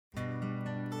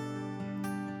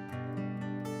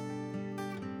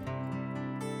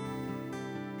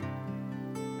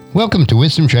Welcome to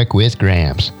Wisdom Trek with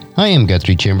Gramps. I am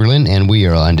Guthrie Chamberlain, and we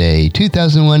are on day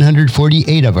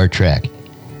 2148 of our trek.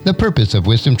 The purpose of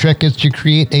Wisdom Trek is to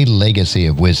create a legacy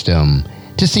of wisdom,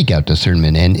 to seek out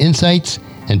discernment and insights,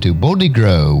 and to boldly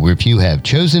grow where few have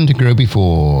chosen to grow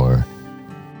before.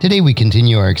 Today we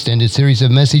continue our extended series of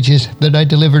messages that I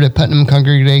delivered at Putnam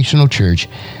Congregational Church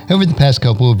over the past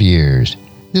couple of years.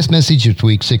 This message is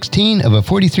week 16 of a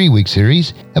 43-week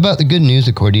series about the good news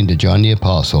according to John the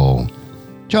Apostle.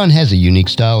 John has a unique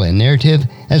style and narrative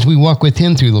as we walk with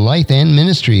him through the life and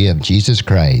ministry of Jesus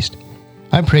Christ.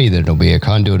 I pray that it'll be a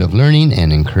conduit of learning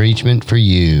and encouragement for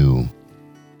you.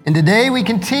 And today we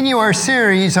continue our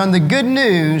series on the good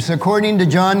news according to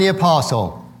John the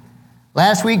Apostle.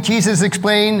 Last week Jesus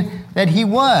explained that he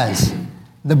was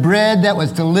the bread that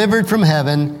was delivered from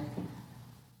heaven,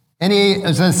 and he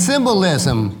is a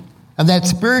symbolism of that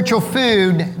spiritual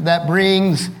food that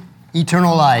brings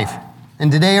eternal life.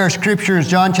 And today our scripture is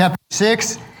John chapter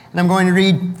 6, and I'm going to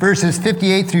read verses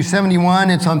 58 through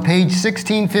 71. It's on page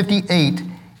 1658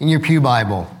 in your pew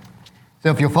Bible.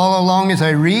 So if you'll follow along as I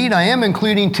read, I am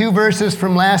including two verses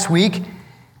from last week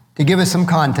to give us some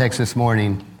context this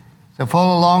morning. So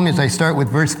follow along as I start with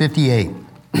verse 58.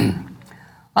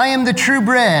 I am the true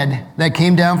bread that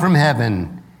came down from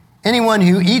heaven. Anyone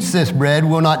who eats this bread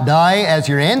will not die as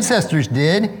your ancestors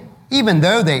did, even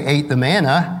though they ate the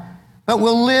manna, but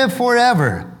will live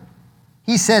forever.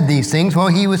 He said these things while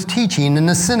he was teaching in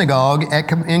the synagogue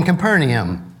in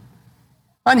Capernaum.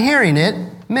 On hearing it,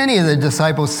 many of the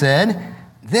disciples said,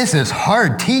 "This is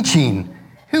hard teaching.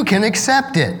 Who can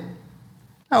accept it?"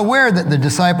 Aware that the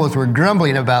disciples were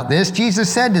grumbling about this, Jesus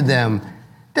said to them,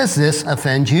 "Does this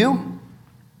offend you?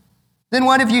 Then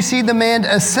what if you see the man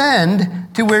ascend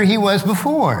to where he was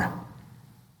before?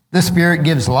 The Spirit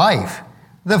gives life.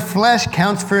 The flesh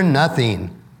counts for nothing.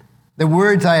 The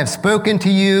words I have spoken to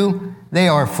you, they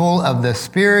are full of the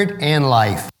Spirit and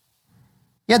life.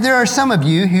 Yet there are some of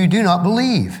you who do not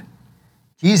believe."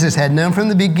 Jesus had known from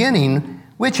the beginning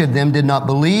which of them did not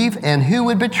believe and who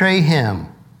would betray him.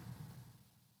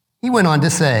 He went on to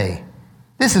say,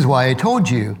 "This is why I told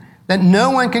you that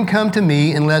no one can come to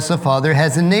me unless the Father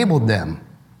has enabled them."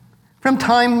 From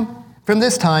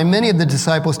this time, many of the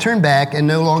disciples turned back and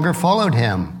no longer followed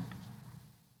him.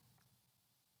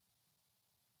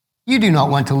 "You do not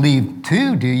want to leave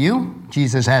too, do you?"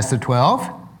 Jesus asked the 12.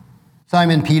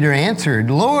 Simon Peter answered,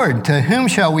 "Lord, to whom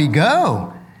shall we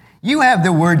go? You have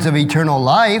the words of eternal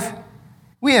life.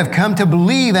 We have come to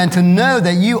believe and to know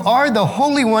that you are the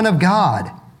Holy One of God."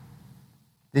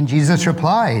 Then Jesus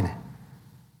replied,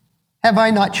 "Have I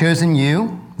not chosen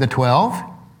you, the 12?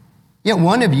 Yet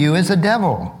one of you is a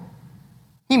devil."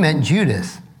 He meant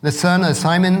Judas, the son of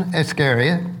Simon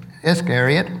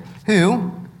Iscariot,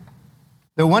 who,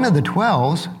 though one of the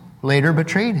 12, later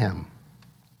betrayed him.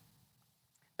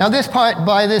 Now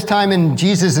by this time in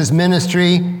Jesus'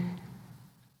 ministry,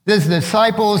 the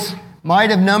disciples might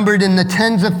have numbered in the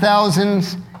tens of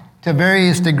thousands to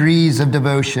various degrees of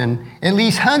devotion. At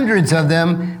least hundreds of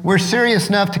them were serious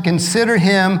enough to consider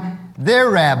him their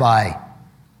rabbi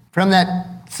from that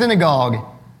synagogue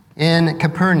in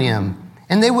Capernaum.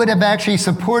 And they would have actually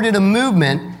supported a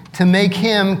movement to make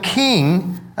him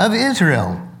king of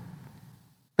Israel.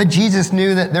 But Jesus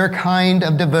knew that their kind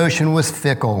of devotion was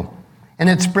fickle, and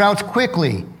it sprouts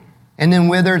quickly and then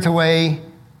withers away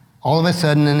all of a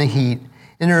sudden in the heat.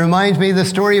 And it reminds me of the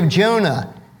story of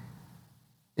Jonah.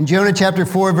 In Jonah chapter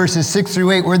 4, verses 6 through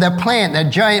 8, where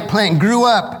that giant plant grew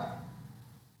up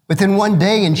within one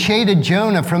day and shaded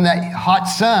Jonah from that hot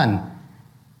sun.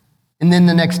 And then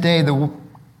the next day,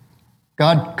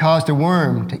 God caused a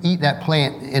worm to eat that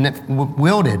plant, and it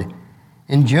wilted.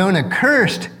 And Jonah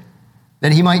cursed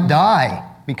that he might die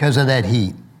because of that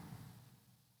heat.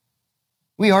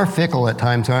 We are fickle at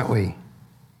times, aren't we?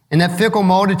 And that fickle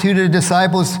multitude of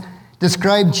disciples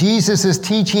described Jesus'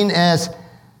 teaching as,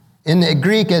 in the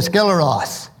Greek, as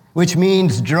sklēros, which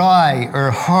means dry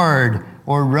or hard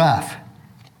or rough.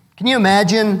 Can you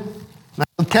imagine?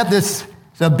 I've kept this,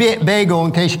 it's a bagel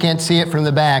in case you can't see it from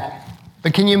the back,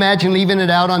 but can you imagine leaving it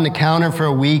out on the counter for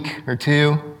a week or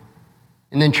two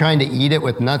and then trying to eat it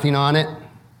with nothing on it?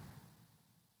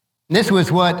 This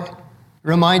was what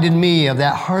reminded me of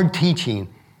that hard teaching.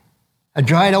 A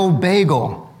dried old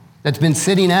bagel that's been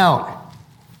sitting out,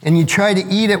 and you try to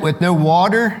eat it with no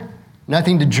water,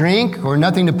 nothing to drink, or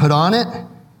nothing to put on it.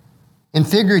 And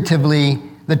figuratively,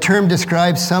 the term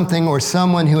describes something or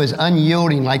someone who is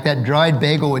unyielding, like that dried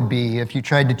bagel would be if you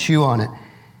tried to chew on it.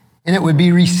 And it would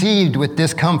be received with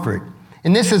discomfort.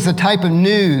 And this is the type of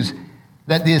news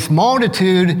that this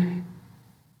multitude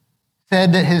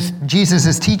said that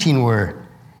Jesus' teaching were.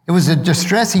 It was a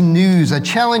distressing news, a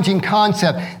challenging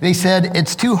concept. They said,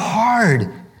 it's too hard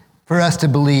for us to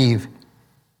believe.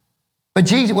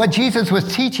 But what Jesus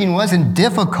was teaching wasn't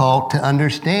difficult to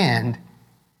understand.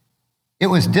 It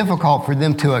was difficult for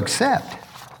them to accept.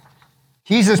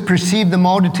 Jesus perceived the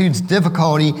multitude's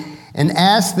difficulty and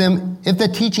asked them if the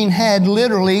teaching had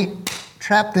literally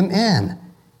trapped them in.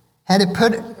 Had it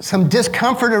put some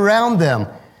discomfort around them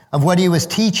of what he was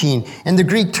teaching. And the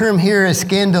Greek term here is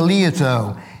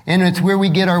skandalizō, and it's where we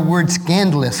get our word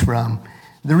scandalous from.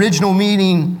 The original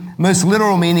meaning, most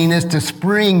literal meaning, is to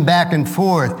spring back and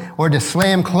forth or to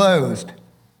slam closed.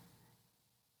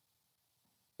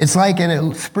 It's like in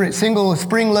a single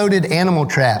spring-loaded animal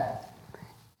trap.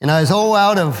 And I was all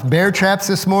out of bear traps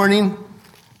this morning,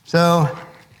 so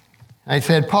I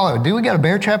said, Paulo, do we got a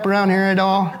bear trap around here at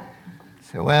all?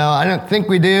 So, well, I don't think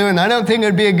we do, and I don't think it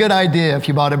would be a good idea if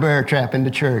you bought a bear trap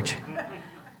into church.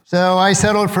 So I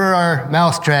settled for our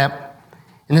mouse trap,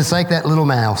 and it's like that little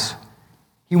mouse.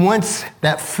 He wants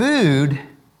that food,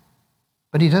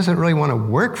 but he doesn't really want to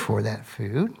work for that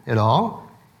food at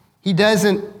all. He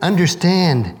doesn't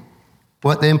understand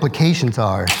what the implications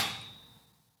are.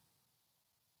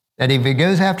 That if he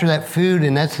goes after that food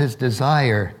and that's his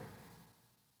desire,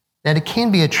 that it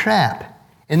can be a trap.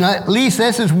 And at least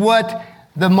this is what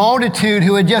the multitude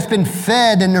who had just been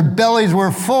fed and their bellies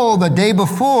were full the day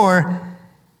before,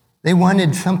 they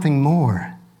wanted something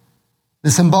more.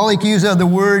 The symbolic use of the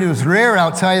word was rare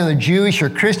outside of the Jewish or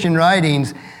Christian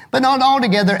writings, but not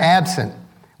altogether absent.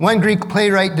 One Greek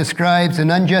playwright describes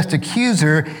an unjust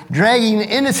accuser dragging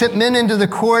innocent men into the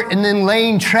court and then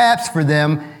laying traps for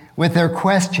them with their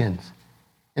questions.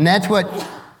 And that's what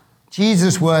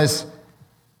Jesus was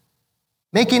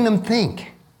making them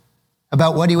think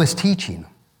about what he was teaching.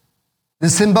 The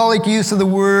symbolic use of the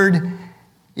word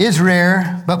is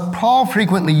rare, but Paul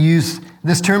frequently used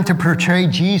this term to portray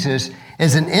Jesus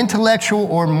as an intellectual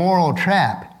or moral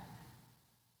trap.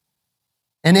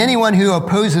 And anyone who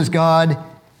opposes God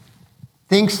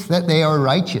thinks that they are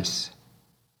righteous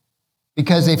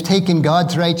because they've taken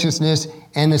God's righteousness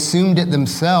and assumed it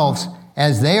themselves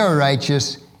as they are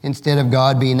righteous instead of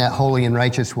God being that holy and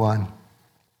righteous one.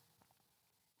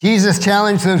 Jesus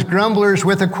challenged those grumblers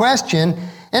with a question,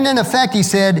 and in effect he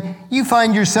said, you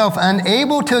find yourself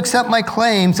unable to accept my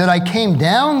claims that I came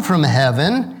down from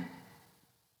heaven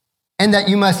and that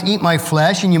you must eat my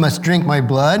flesh and you must drink my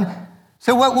blood.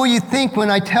 So what will you think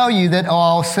when I tell you that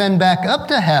I'll send back up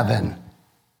to heaven?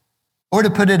 Or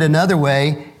to put it another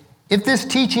way, if this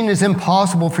teaching is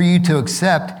impossible for you to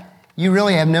accept, you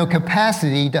really have no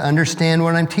capacity to understand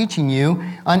what I'm teaching you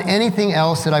on anything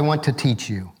else that I want to teach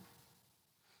you.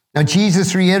 Now,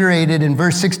 Jesus reiterated in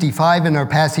verse 65 in our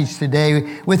passage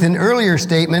today with an earlier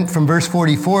statement from verse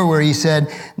 44 where he said,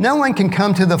 no one can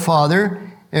come to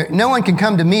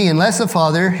me unless the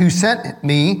Father who sent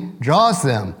me draws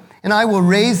them, and I will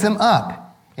raise them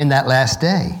up in that last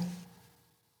day.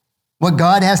 What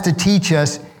God has to teach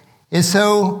us is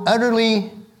so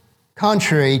utterly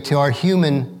contrary to our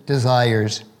human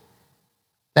desires,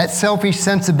 that selfish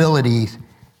sensibilities,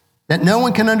 that no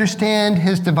one can understand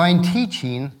his divine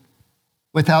teaching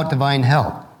without divine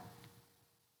help.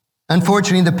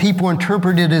 Unfortunately, the people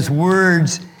interpreted his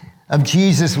words of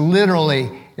Jesus literally.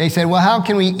 They said, well, how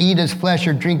can we eat his flesh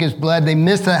or drink his blood? They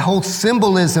missed that whole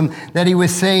symbolism that he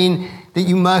was saying that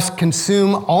you must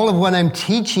consume all of what I'm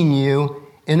teaching you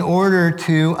in order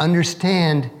to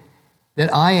understand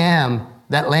that I am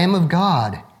that Lamb of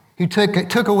God who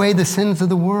took away the sins of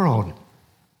the world.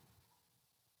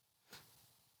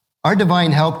 Our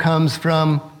divine help comes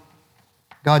from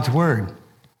God's word.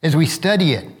 As we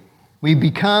study it, we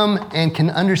become and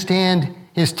can understand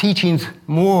his teachings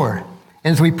more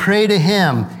as we pray to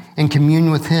him and commune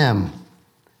with him.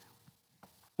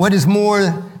 What is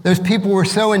more, those people were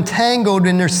so entangled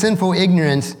in their sinful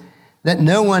ignorance that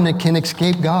no one can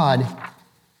escape God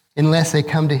unless they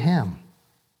come to him.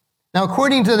 Now,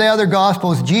 according to the other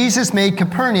Gospels, Jesus made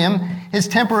Capernaum his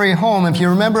temporary home. If you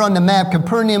remember on the map,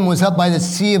 Capernaum was up by the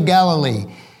Sea of Galilee,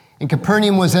 and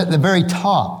Capernaum was at the very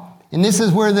top. And this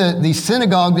is where the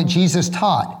synagogue that Jesus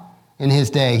taught in his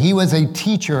day. He was a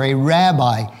teacher, a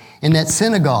rabbi in that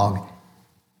synagogue.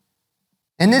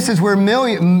 And this is where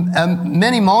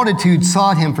many multitudes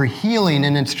sought him for healing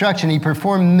and instruction. He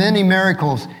performed many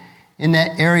miracles in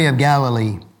that area of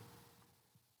Galilee.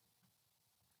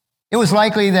 It was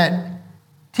likely that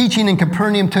teaching in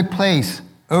Capernaum took place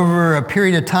over a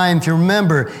period of time. If you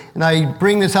remember, and I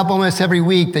bring this up almost every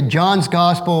week, that John's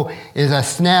gospel is a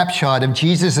snapshot of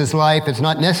Jesus' life. It's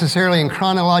not necessarily in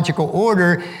chronological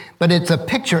order, but it's a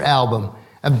picture album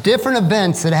of different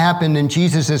events that happened in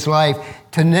Jesus' life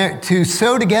to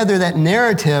sew together that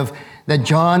narrative that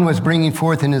John was bringing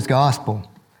forth in his gospel.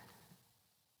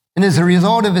 And as a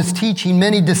result of his teaching,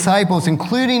 many disciples,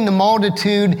 including the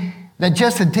multitude that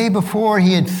just the day before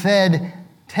he had fed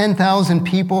 10,000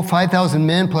 people, 5,000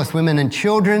 men plus women and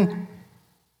children,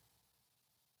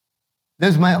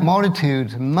 those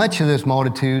multitudes, much of those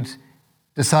multitudes,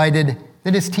 decided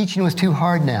that his teaching was too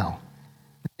hard now.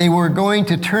 They were going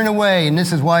to turn away, and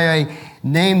this is why I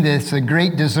named this the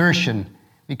Great Desertion,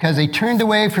 because they turned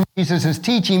away from Jesus'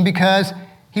 teaching because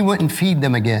he wouldn't feed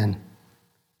them again.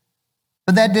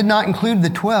 But that did not include the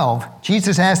 12.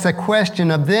 Jesus asked a question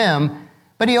of them,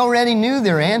 but he already knew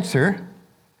their answer.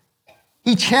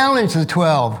 He challenged the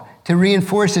 12 to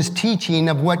reinforce his teaching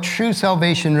of what true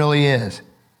salvation really is.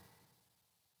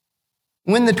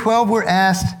 When the 12 were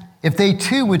asked if they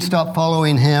too would stop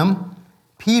following him,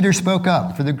 Peter spoke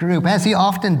up for the group, as he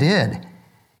often did.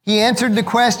 He answered the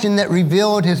question that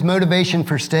revealed his motivation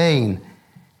for staying.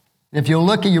 If you'll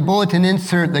look at your bulletin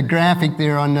insert, the graphic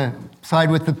there on the side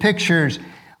with the pictures,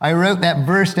 I wrote that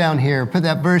verse down here, put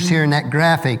that verse here in that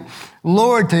graphic.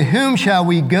 Lord, to whom shall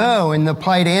we go? And the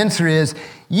polite answer is,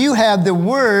 you have the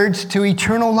words to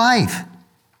eternal life.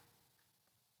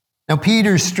 Now,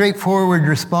 Peter's straightforward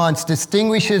response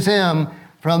distinguishes him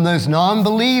from those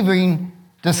non-believing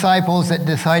disciples that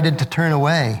decided to turn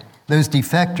away, those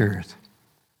defectors.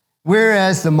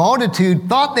 Whereas the multitude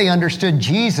thought they understood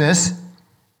Jesus,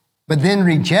 but then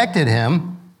rejected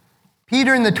him,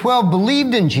 Peter and the 12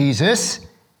 believed in Jesus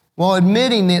while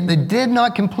admitting that they did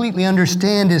not completely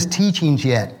understand his teachings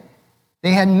yet.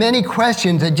 They had many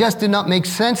questions that just did not make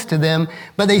sense to them,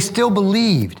 but they still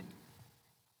believed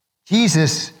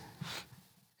Jesus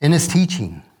in his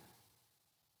teaching.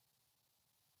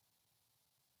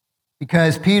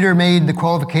 Because Peter made the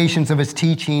qualifications of his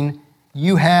teaching,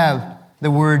 you have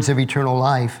the words of eternal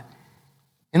life,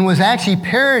 and was actually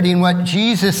parodying what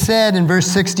Jesus said in verse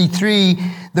 63,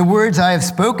 the words I have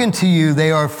spoken to you,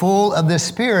 they are full of the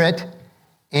Spirit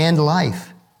and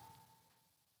life.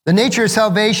 The nature of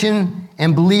salvation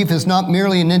and belief is not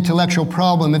merely an intellectual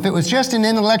problem. If it was just an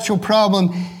intellectual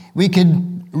problem, we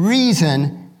could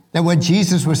reason that what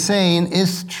Jesus was saying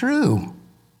is true.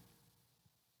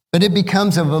 But it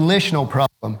becomes a volitional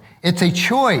problem. It's a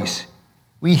choice.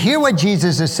 We hear what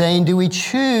Jesus is saying. Do we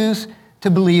choose to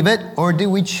believe it, or do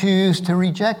we choose to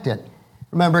reject it?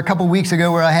 Remember a couple weeks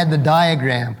ago where I had the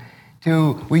diagram.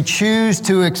 We choose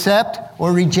to accept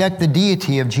or reject the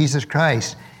deity of Jesus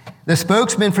Christ. The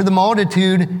spokesman for the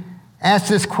multitude asked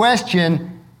this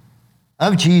question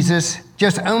of Jesus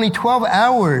just only 12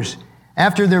 hours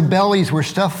after their bellies were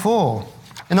stuffed full.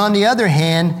 And on the other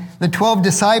hand, the 12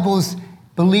 disciples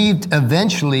believed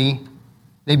eventually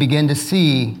they began to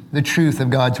see the truth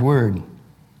of God's word.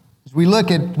 As we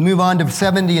move on to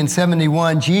 70 and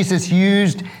 71, Jesus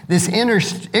used this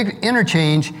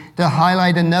interchange to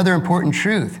highlight another important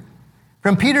truth.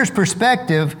 From Peter's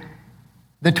perspective,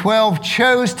 the 12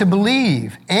 chose to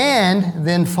believe and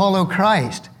then follow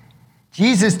Christ.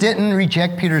 Jesus didn't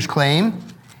reject Peter's claim.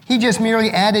 He just merely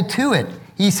added to it.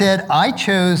 He said, I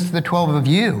chose the 12 of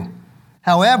you.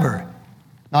 However,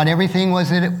 not everything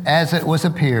was as it was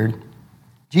appeared.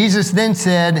 Jesus then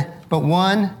said, but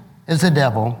one is a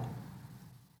devil.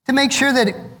 To make sure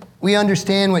that we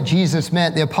understand what Jesus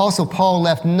meant, the Apostle Paul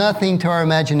left nothing to our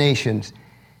imaginations,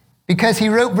 because he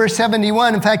wrote verse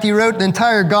 71. In fact, he wrote the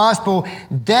entire gospel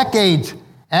decades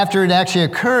after it actually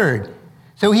occurred.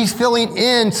 So he's filling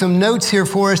in some notes here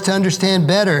for us to understand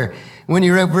better. When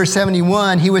he wrote verse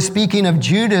 71, he was speaking of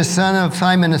Judas, son of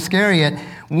Simon Iscariot,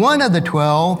 one of the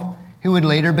 12 who would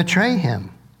later betray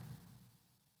him.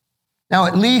 Now,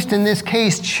 at least in this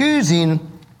case, choosing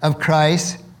of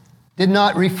Christ did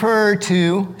not refer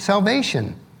to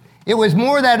salvation. It was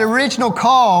more that original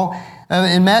call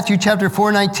in Matthew chapter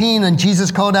 4:19, and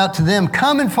Jesus called out to them,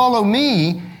 come and follow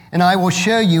me, and I will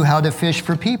show you how to fish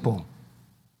for people.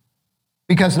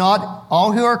 Because not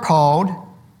all who are called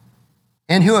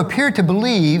and who appear to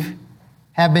believe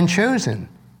have been chosen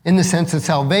in the sense of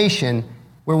salvation,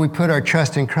 where we put our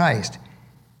trust in Christ.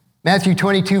 Matthew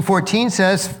 22:14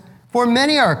 says, for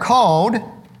many are called,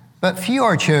 but few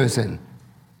are chosen.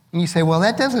 And you say, well,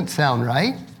 that doesn't sound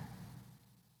right.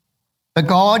 But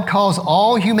God calls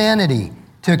all humanity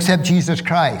to accept Jesus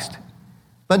Christ,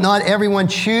 but not everyone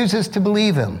chooses to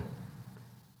believe him.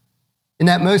 In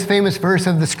that most famous verse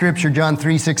of the scripture, John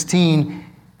 3:16,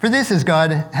 for this is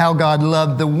how God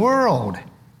loved the world.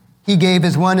 He gave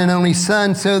his one and only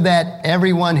Son so that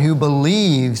everyone who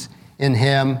believes in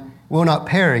him will not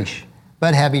perish,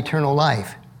 but have eternal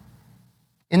life.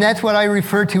 And that's what I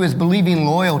refer to as believing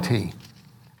loyalty.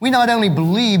 We not only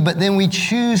believe, but then we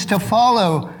choose to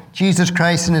follow Jesus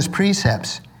Christ and his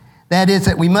precepts. That is,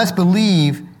 that we must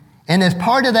believe, and as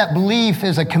part of that belief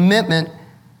is a commitment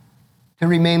to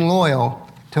remain loyal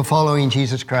to following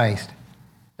Jesus Christ.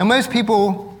 Now, most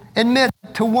people admit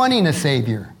to wanting a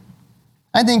Savior.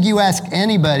 I think you ask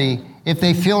anybody if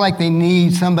they feel like they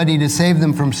need somebody to save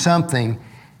them from something,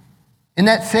 and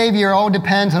that Savior all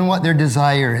depends on what their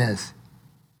desire is.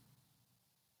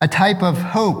 A type of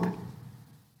hope,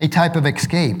 a type of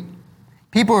escape.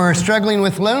 People who are struggling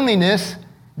with loneliness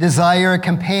desire a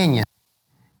companion.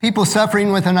 People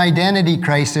suffering with an identity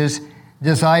crisis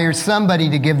desire somebody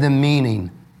to give them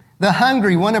meaning. The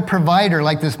hungry want a provider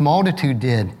like this multitude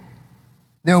did.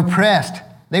 The oppressed,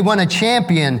 they want a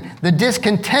champion. The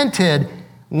discontented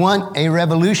want a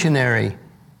revolutionary.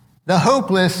 The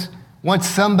hopeless want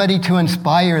somebody to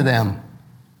inspire them.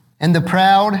 And the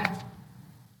proud,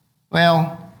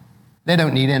 well, they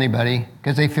don't need anybody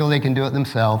because they feel they can do it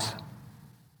themselves.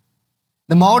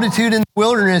 The multitude in the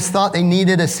wilderness thought they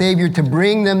needed a Savior to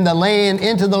bring them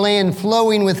into the land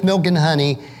flowing with milk and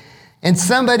honey, and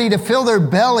somebody to fill their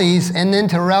bellies and then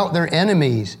to rout their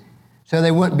enemies so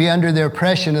they wouldn't be under the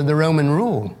oppression of the Roman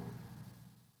rule.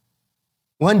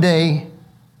 One day,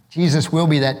 Jesus will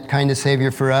be that kind of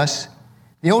Savior for us.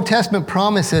 The Old Testament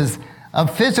promises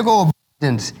of physical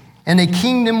abundance and a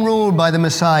kingdom ruled by the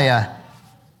Messiah,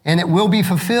 and it will be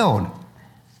fulfilled.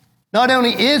 Not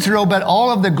only Israel, but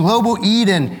all of the global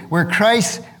Eden, where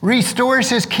Christ restores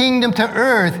his kingdom to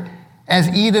earth as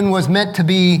Eden was meant to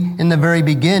be in the very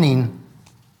beginning.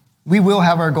 We will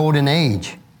have our golden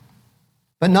age.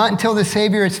 But not until the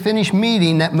Savior has finished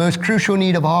meeting that most crucial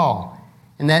need of all,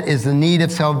 and that is the need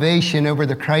of salvation over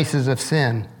the crisis of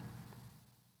sin.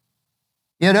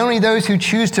 Yet only those who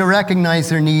choose to recognize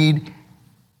their need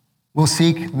will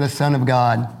seek the Son of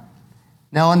God.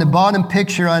 Now, on the bottom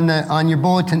picture on your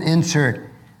bulletin insert,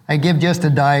 I give just a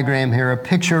diagram here, a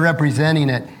picture representing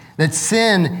it, that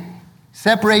sin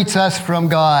separates us from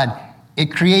God.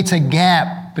 It creates a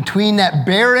gap between that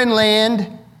barren land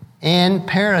and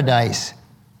paradise.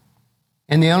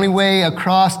 And the only way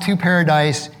across to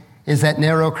paradise is that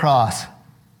narrow cross.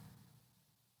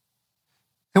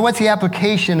 So what's the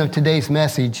application of today's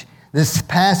message? This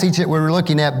passage that we're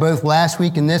looking at both last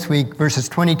week and this week, verses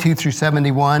 22 through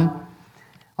 71.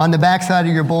 On the backside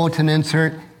of your bulletin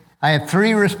insert, I have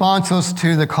 3 responses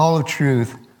to the call of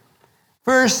truth.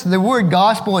 First, the word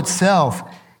gospel itself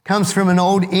comes from an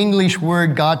old English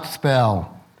word,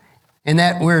 gospel. And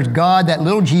that word God, that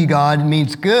little g God,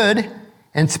 means good,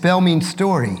 and spell means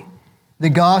story. The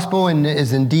gospel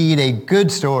is indeed a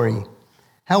good story.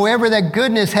 However, that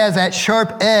goodness has that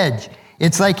sharp edge.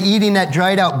 It's like eating that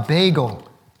dried out bagel.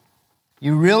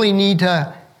 You really need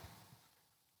to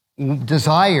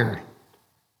desire.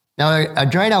 Now, a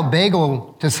dried out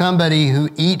bagel to somebody who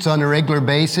eats on a regular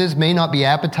basis may not be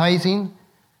appetizing,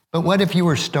 but what if you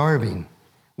were starving?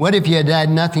 What if you had had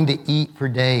nothing to eat for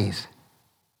days?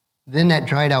 Then that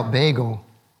dried out bagel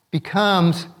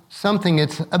becomes something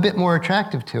that's a bit more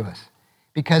attractive to us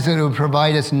because it will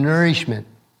provide us nourishment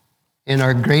in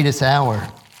our greatest hour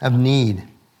of need.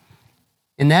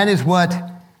 And that is what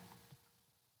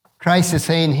Christ is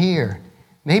saying here.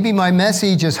 Maybe my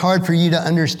message is hard for you to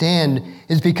understand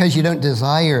is because you don't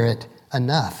desire it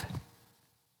enough.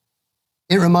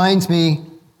 It reminds me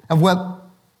of what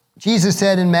Jesus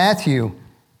said in Matthew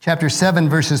chapter 7,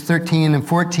 verses 13 and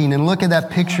 14. And look at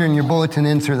that picture in your bulletin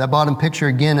insert, that bottom picture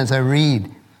again as I read.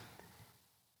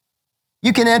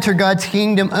 You can enter God's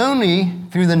kingdom only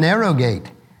through the narrow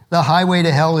gate. The highway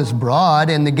to hell is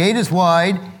broad, and the gate is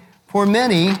wide for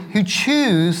many who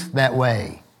choose that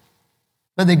way.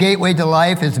 But the gateway to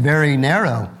life is very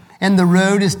narrow, and the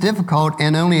road is difficult,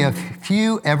 and only a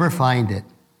few ever find it.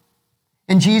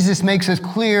 And Jesus makes us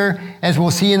clear, as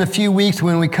we'll see in a few weeks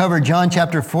when we cover John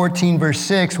chapter 14, verse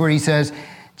 6, where he says,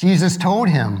 Jesus told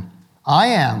him, I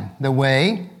am the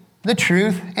way, the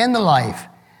truth, and the life.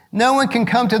 No one can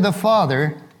come to the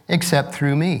Father except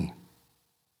through me.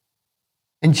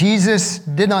 And Jesus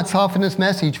did not soften his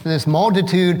message for this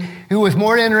multitude who was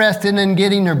more interested in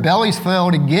getting their bellies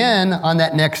filled again on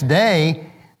that next day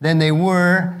than they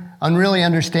were on really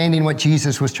understanding what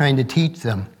Jesus was trying to teach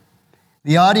them.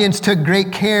 The audience took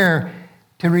great care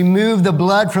to remove the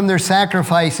blood from their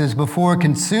sacrifices before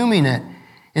consuming it.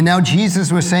 And now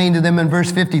Jesus was saying to them in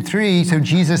verse 53, so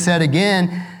Jesus said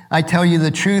again, I tell you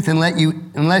the truth,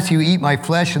 unless you eat my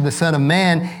flesh of the Son of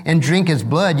Man and drink his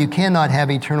blood, you cannot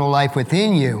have eternal life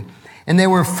within you. And they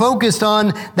were focused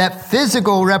on that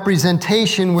physical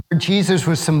representation where Jesus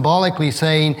was symbolically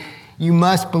saying, you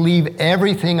must believe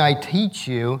everything I teach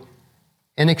you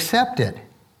and accept it.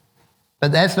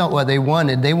 But that's not what they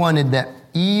wanted. They wanted that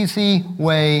easy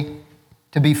way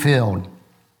to be filled.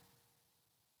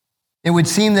 It would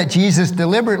seem that Jesus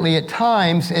deliberately at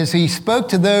times, as he spoke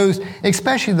to those,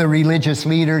 especially the religious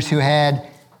leaders who had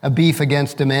a beef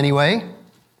against him anyway,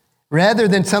 rather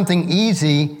than something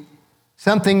easy,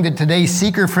 something that today's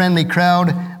seeker-friendly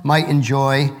crowd might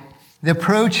enjoy, the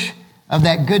approach of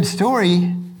that good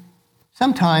story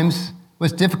sometimes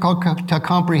was difficult to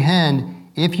comprehend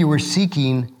if you were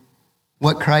seeking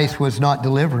what Christ was not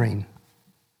delivering.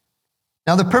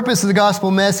 Now, the purpose of the gospel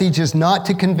message is not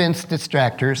to convince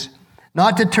distractors,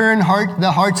 not to turn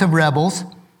the hearts of rebels.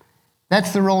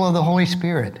 That's the role of the Holy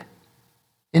Spirit.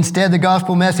 Instead, the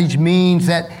gospel message means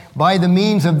that by the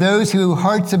means of those whose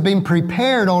hearts have been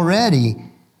prepared already,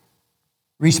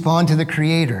 respond to the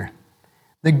Creator.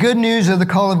 The good news of the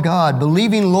call of God,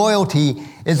 believing loyalty,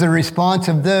 is the response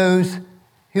of those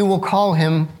who will call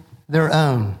him their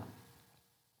own.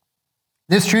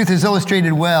 This truth is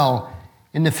illustrated well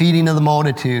in the feeding of the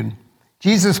multitude.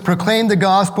 Jesus proclaimed the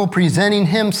gospel, presenting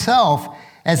himself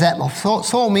as that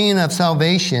sole means of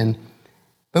salvation,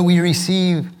 but we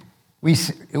see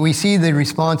the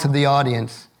response of the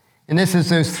audience. And this is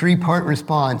those three-part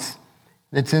response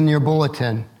that's in your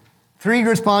bulletin. 3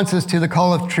 responses to the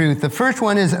call of truth. The first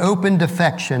one is open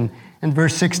defection in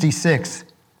verse 66.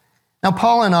 Now,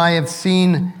 Paul and I have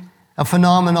seen a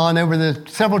phenomenon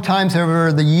several times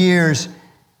over the years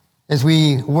as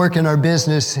we work in our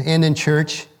business and in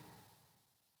church.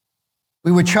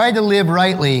 We would try to live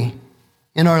rightly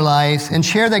in our lives and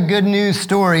share that good news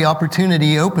story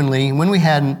opportunity openly when we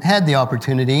hadn't had the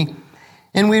opportunity.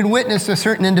 And we'd witnessed to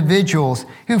certain individuals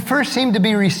who first seemed to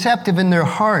be receptive in their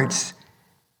hearts,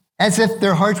 as if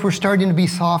their hearts were starting to be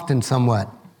softened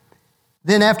somewhat.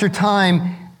 Then after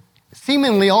time,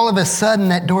 seemingly all of a sudden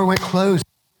that door went closed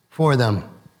for them.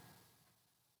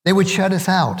 They would shut us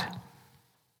out.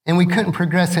 And we couldn't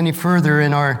progress any further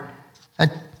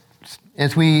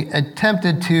as we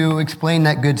attempted to explain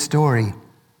that good story.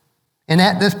 And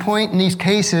at this point in these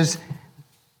cases,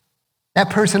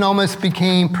 persons almost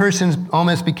became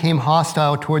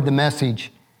hostile toward the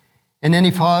message and any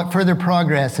further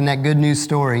progress in that good news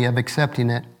story of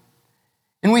accepting it.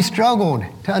 And we struggled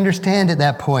to understand at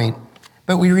that point,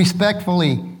 but we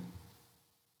respectfully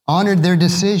honored their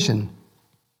decision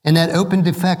and that open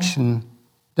defection,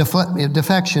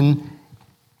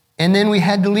 and then we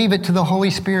had to leave it to the Holy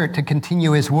Spirit to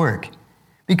continue his work.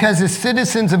 Because as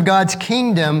citizens of God's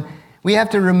kingdom, we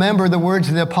have to remember the words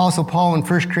of the Apostle Paul in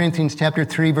 1 Corinthians chapter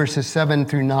 3, verses 7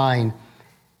 through 9.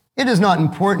 It is not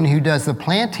important who does the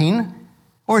planting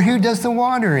or who does the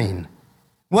watering.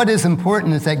 What is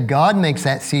important is that God makes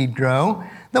that seed grow.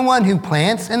 The one who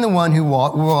plants and the one who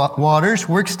waters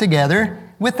works together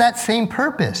with that same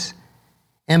purpose,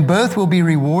 and both will be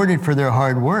rewarded for their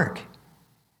hard work.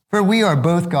 For we are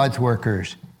both God's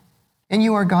workers, and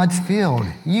you are God's field.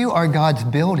 You are God's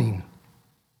building.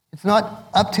 It's not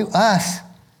up to us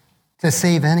to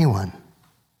save anyone.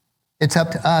 It's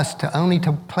up to us only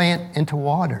to plant and to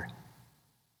water,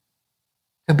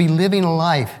 to be living a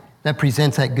life that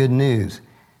presents that good news.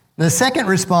 The second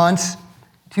response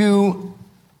to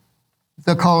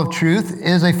the call of truth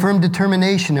is a firm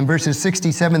determination in verses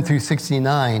 67 through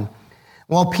 69.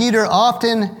 While Peter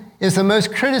often is the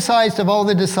most criticized of all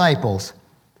the disciples,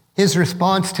 his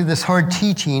response to this hard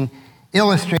teaching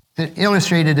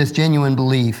illustrated his genuine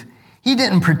belief. He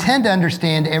didn't pretend to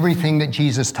understand everything that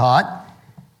Jesus taught,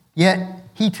 yet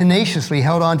he tenaciously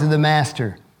held on to the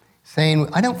master, saying,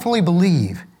 I don't fully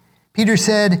believe. Peter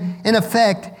said, in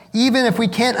effect, even if we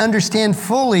can't understand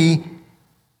fully,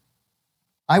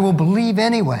 I will believe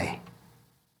anyway.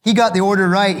 He got the order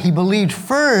right. He believed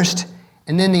first,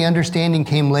 and then the understanding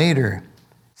came later.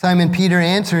 Simon Peter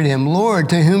answered him, Lord,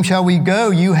 to whom shall we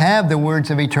go? You have the words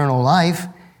of eternal life.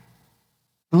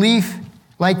 Belief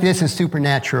like this is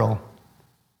supernatural.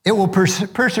 It will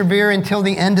persevere until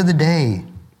the end of the day.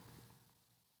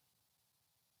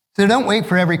 So don't wait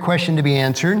for every question to be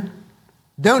answered.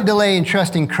 Don't delay in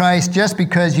trusting Christ just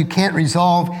because you can't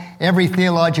resolve every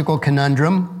theological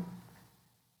conundrum.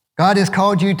 God has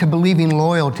called you to believing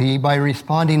loyalty by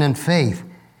responding in faith.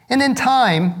 And in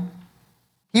time,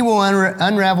 he will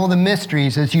unravel the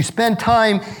mysteries. As you spend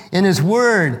time in his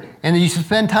word and as you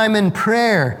spend time in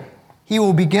prayer, he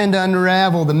will begin to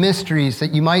unravel the mysteries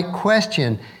that you might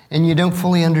question and you don't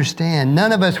fully understand.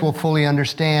 None of us will fully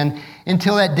understand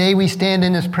until that day we stand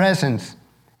in his presence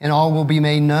and all will be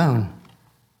made known.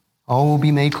 All will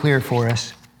be made clear for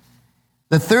us.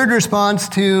 The third response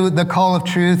to the call of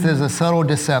truth is a subtle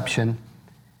deception.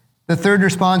 The third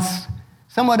response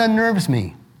somewhat unnerves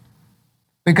me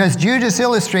because Judas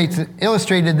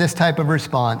illustrated this type of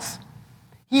response.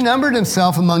 He numbered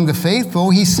himself among the faithful.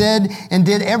 He said and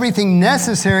did everything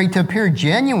necessary to appear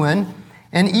genuine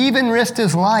and even risked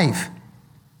his life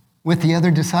with the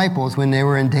other disciples when they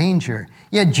were in danger.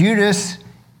 Yet Judas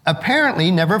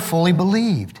apparently never fully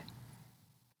believed.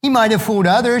 He might have fooled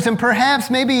others and perhaps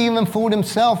maybe even fooled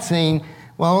himself, saying,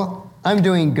 well, I'm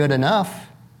doing good enough.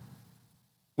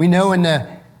 We know in the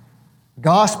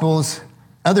Gospels,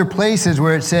 other places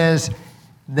where it says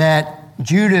that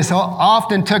Judas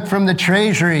often took from the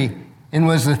treasury and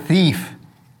was a thief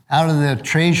out of the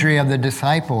treasury of the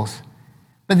disciples.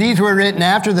 But these were written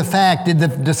after the fact. Did the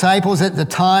disciples at the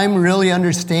time really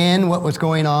understand what was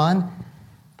going on?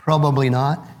 Probably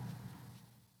not.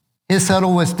 His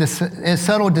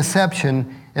subtle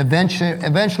deception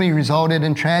eventually resulted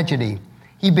in tragedy.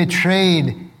 He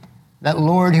betrayed that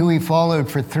Lord who he followed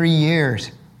for 3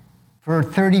 years for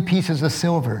 30 pieces of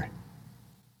silver.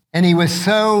 And he was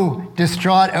so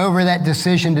distraught over that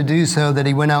decision to do so that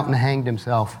he went out and hanged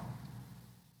himself.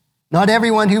 Not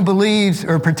everyone who believes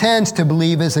or pretends to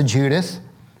believe is a Judas,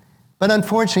 but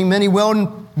unfortunately many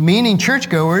well-meaning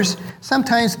churchgoers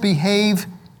sometimes behave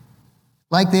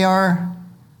like they are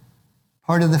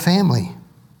part of the family.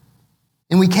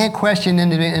 And we can't question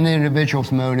an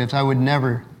individual's motives. I would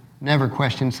never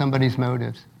question somebody's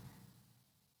motives.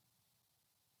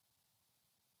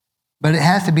 But it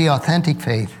has to be authentic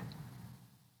faith.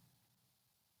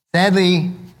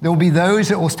 Sadly, there will be those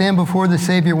that will stand before the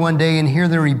Savior one day and hear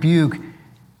the rebuke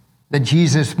that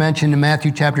Jesus mentioned in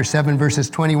Matthew chapter 7, verses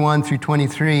 21 through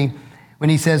 23, when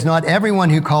he says, not everyone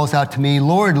who calls out to me,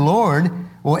 Lord, Lord,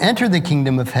 will enter the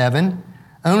kingdom of heaven.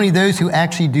 Only those who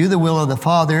actually do the will of the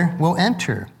Father will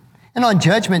enter. And on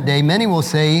judgment day, many will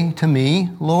say to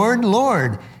me, Lord,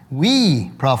 Lord,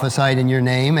 we prophesied in your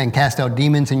name and cast out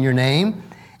demons in your name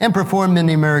and performed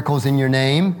many miracles in your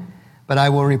name. But I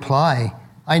will reply,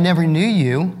 I never knew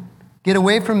you. Get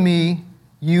away from me,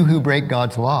 you who break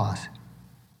God's laws.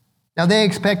 Now they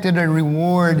expected a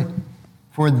reward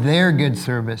for their good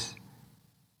service.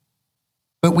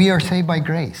 But we are saved by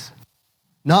grace,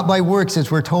 not by works, as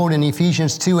we're told in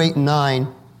Ephesians 2, 8, and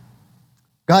 9.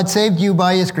 God saved you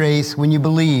by his grace when you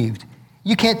believed.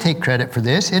 You can't take credit for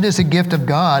this. It is a gift of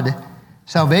God.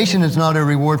 Salvation is not a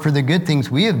reward for the good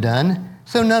things we have done,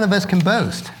 so none of us can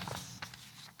boast.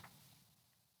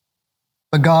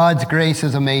 But God's grace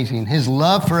is amazing. His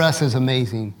love for us is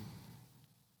amazing.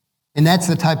 And that's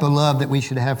the type of love that we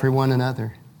should have for one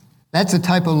another. That's the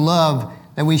type of love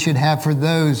that we should have for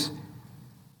those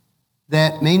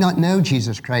that may not know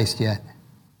Jesus Christ yet.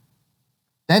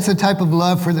 That's the type of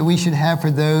love that we should have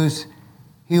for those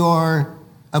who are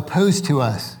opposed to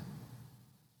us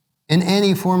in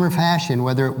any form or fashion,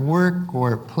 whether at work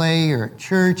or at play or at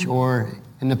church or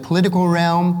in the political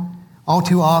realm. All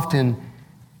too often,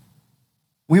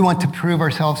 we want to prove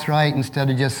ourselves right instead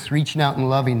of just reaching out and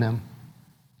loving them.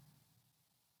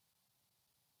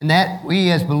 And that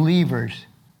we as believers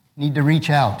need to reach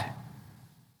out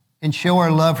and show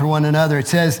our love for one another. It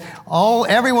says,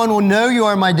 everyone will know you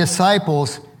are my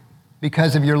disciples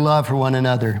because of your love for one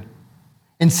another.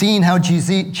 And seeing how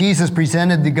Jesus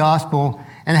presented the gospel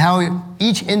and how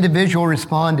each individual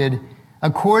responded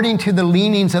according to the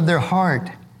leanings of their heart,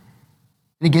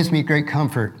 it gives me great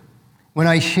comfort when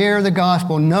I share the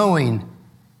gospel knowing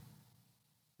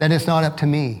that it's not up to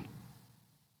me.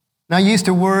 And I used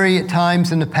to worry at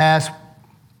times in the past,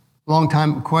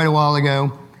 quite a while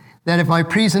ago, that if my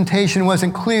presentation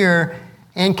wasn't clear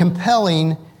and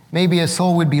compelling, maybe a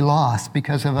soul would be lost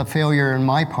because of a failure on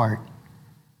my part.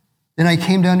 Then I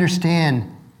came to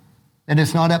understand that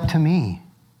it's not up to me.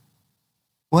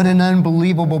 What an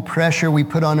unbelievable pressure we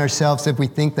put on ourselves if we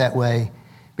think that way.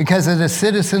 Because as the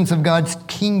citizens of God's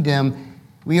kingdom,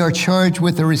 we are charged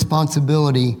with the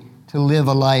responsibility to live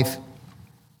a life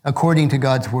according to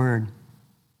God's word.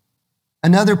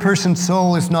 Another person's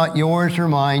soul is not yours or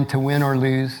mine to win or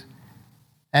lose.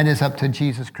 That is up to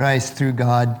Jesus Christ through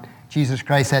God. Jesus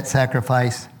Christ, that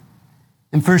sacrifice.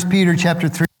 In 1 Peter chapter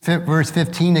 3, verse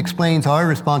 15 explains our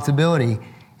responsibility.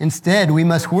 Instead, we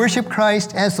must worship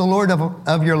Christ as the Lord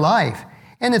of your life.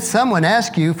 And if someone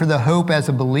asks you for the hope as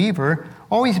a believer,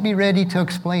 always be ready to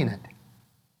explain it.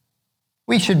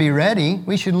 We should be ready.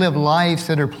 We should live lives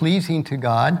that are pleasing to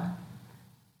God.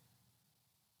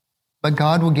 But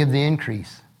God will give the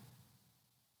increase.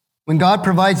 When God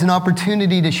provides an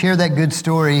opportunity to share that good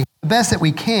story, the best that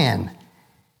we can,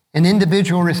 an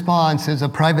individual response is a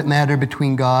private matter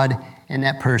between God and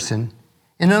that person.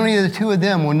 And only the two of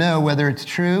them will know whether it's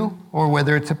true or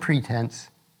whether it's a pretense.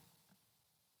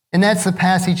 And that's the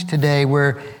passage today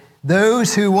where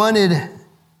those who wanted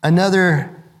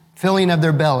another filling of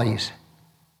their bellies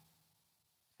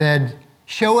said,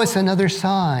 Show us another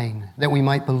sign that we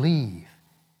might believe.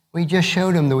 We just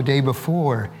showed them the day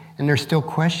before, and they're still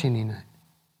questioning it.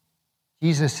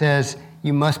 Jesus says,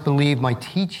 you must believe my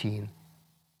teaching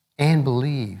and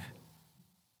believe.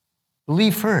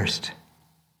 Believe first.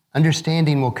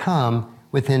 Understanding will come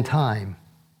within time.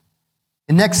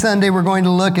 And next Sunday, we're going to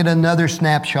look at another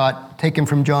snapshot taken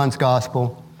from John's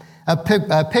Gospel, a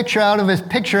picture out of his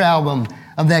picture album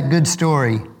of that good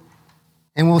story.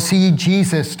 And we'll see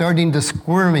Jesus starting to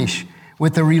skirmish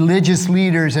with the religious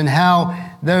leaders and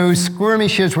how those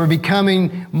skirmishes were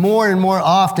becoming more and more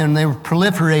often. They were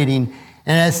proliferating.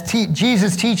 And as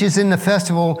Jesus teaches in the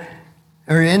festival,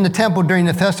 or in the temple during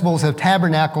the festivals of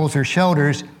tabernacles or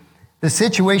shelters, the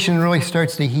situation really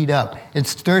starts to heat up. It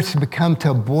starts to become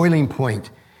to a boiling point,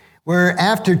 where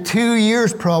after 2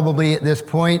 years probably at this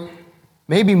point,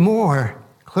 maybe more,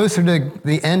 closer to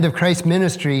the end of Christ's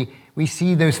ministry, we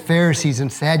see those Pharisees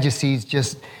and Sadducees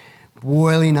just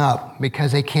boiling up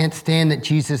because they can't stand that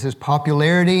Jesus'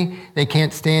 popularity. They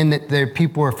can't stand that their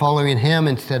people are following him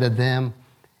instead of them.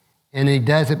 And he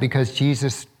does it because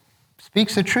Jesus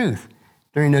speaks the truth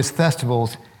during those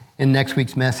festivals in next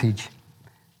week's message.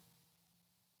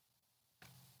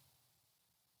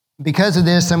 Because of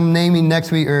this, I'm naming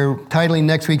next week, or titling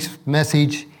next week's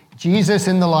message, Jesus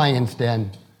in the Lion's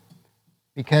Den,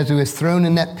 because he was thrown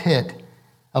in that pit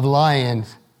of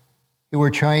lions who were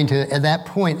trying to, at that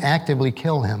point, actively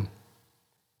kill him.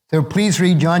 So please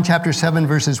read John chapter 7,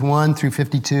 verses 1 through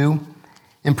 52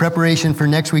 in preparation for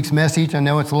next week's message. I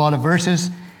know it's a lot of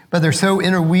verses, but they're so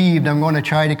interweaved, I'm going to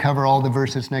try to cover all the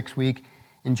verses next week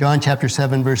in John chapter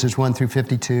 7, verses 1 through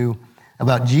 52,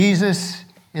 about Jesus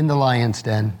in the lion's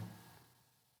den.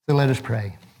 So let us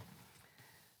pray.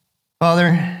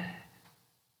 Father,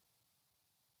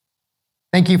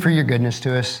 thank you for your goodness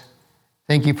to us.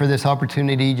 Thank you for this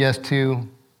opportunity just to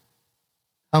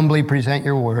humbly present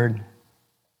your word.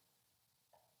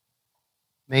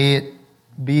 May it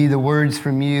be the words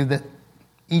from you that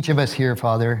each of us hear,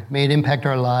 Father. May it impact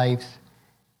our lives.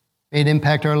 May it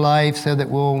impact our lives so that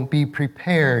we'll be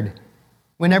prepared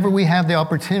whenever we have the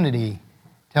opportunity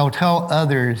to tell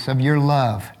others of your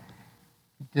love,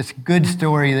 this good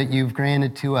story that you've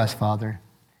granted to us, Father,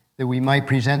 that we might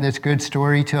present this good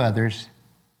story to others.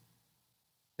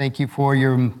 Thank you for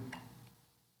your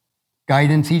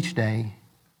guidance each day,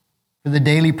 for the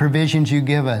daily provisions you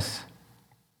give us,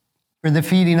 for the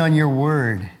feeding on your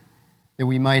word, that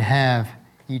we might have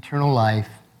eternal life,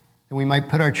 that we might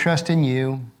put our trust in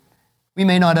you. We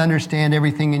may not understand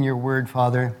everything in your word,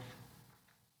 Father,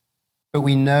 but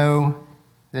we know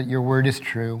that your word is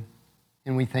true,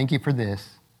 and we thank you for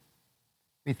this.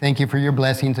 We thank you for your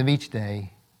blessings of each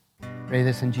day. Pray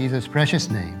this in Jesus' precious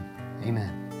name.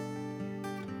 Amen.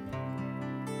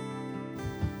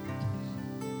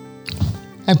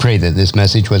 I pray that this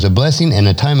message was a blessing and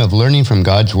a time of learning from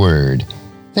God's Word.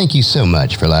 Thank you so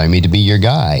much for allowing me to be your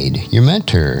guide, your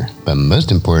mentor, but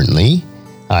most importantly,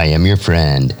 I am your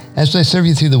friend as I serve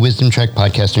you through the Wisdom Trek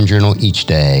podcast and journal each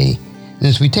day. And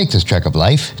as we take this trek of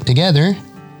life together,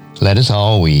 let us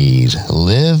always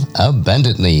live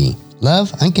abundantly,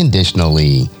 love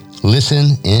unconditionally,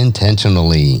 listen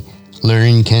intentionally,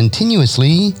 learn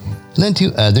continuously, lend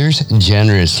to others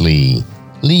generously,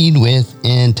 lead with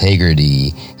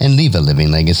integrity, and leave a living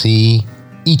legacy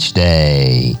each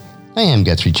day. I am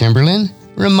Guthrie Chamberlain,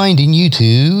 reminding you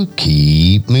to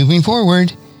keep moving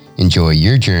forward, enjoy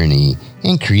your journey,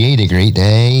 and create a great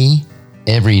day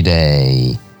every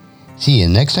day. See you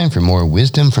next time for more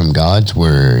wisdom from God's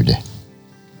Word.